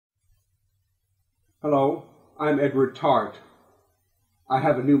Hello, I'm Edward Tarte. I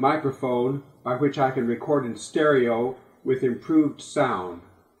have a new microphone by which I can record in stereo with improved sound,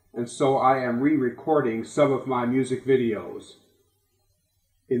 and so I am re-recording some of my music videos.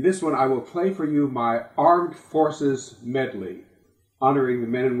 In this one I will play for you my Armed Forces medley, honoring the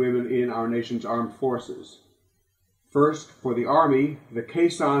men and women in our nation's armed forces. First, for the Army, the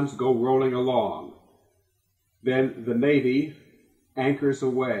caissons go rolling along. Then the Navy, Anchors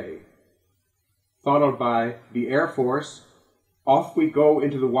Aweigh. Followed by the Air Force, Off We Go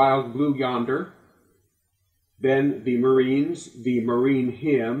Into the Wild Blue Yonder. Then the Marines, the Marine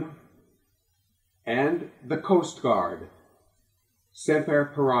Hymn. And the Coast Guard,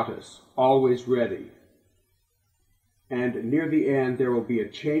 Semper Paratus, Always Ready. And near the end there will be a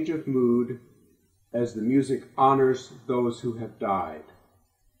change of mood as the music honors those who have died.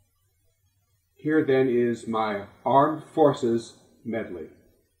 Here then is my Armed Forces medley.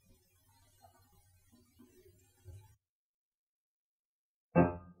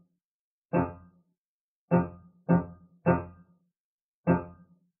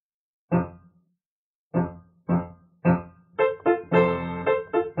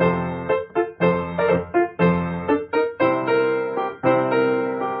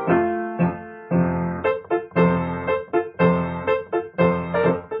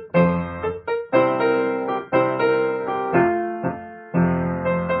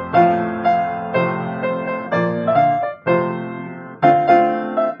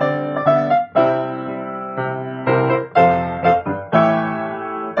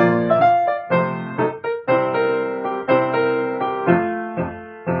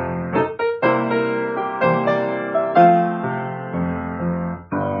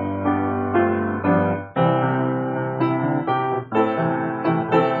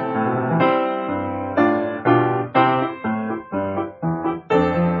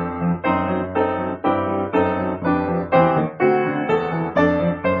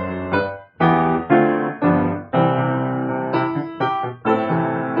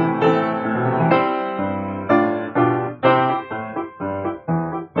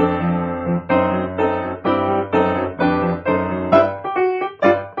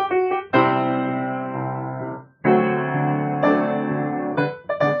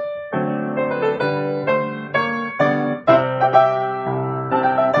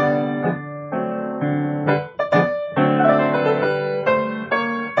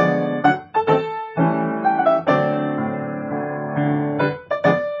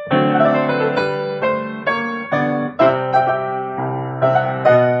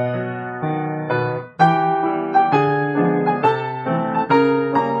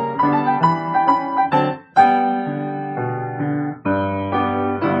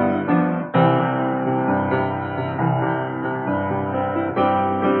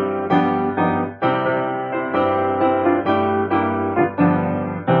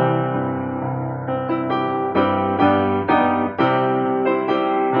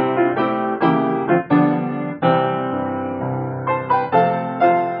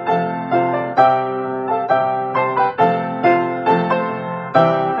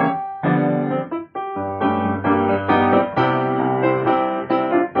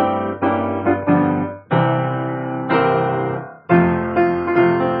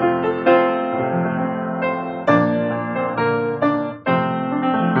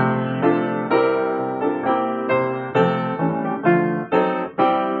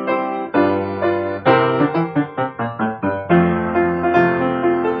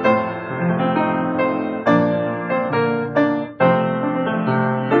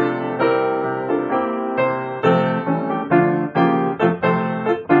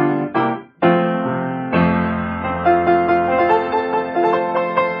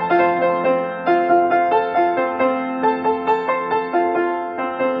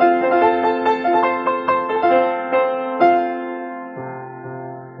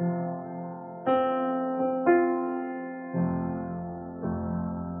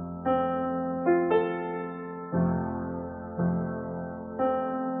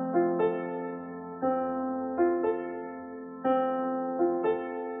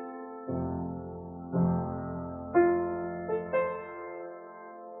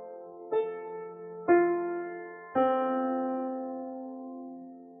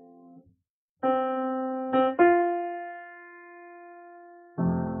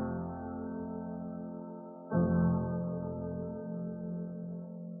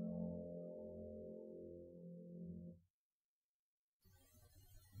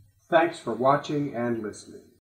 Thanks for watching and listening.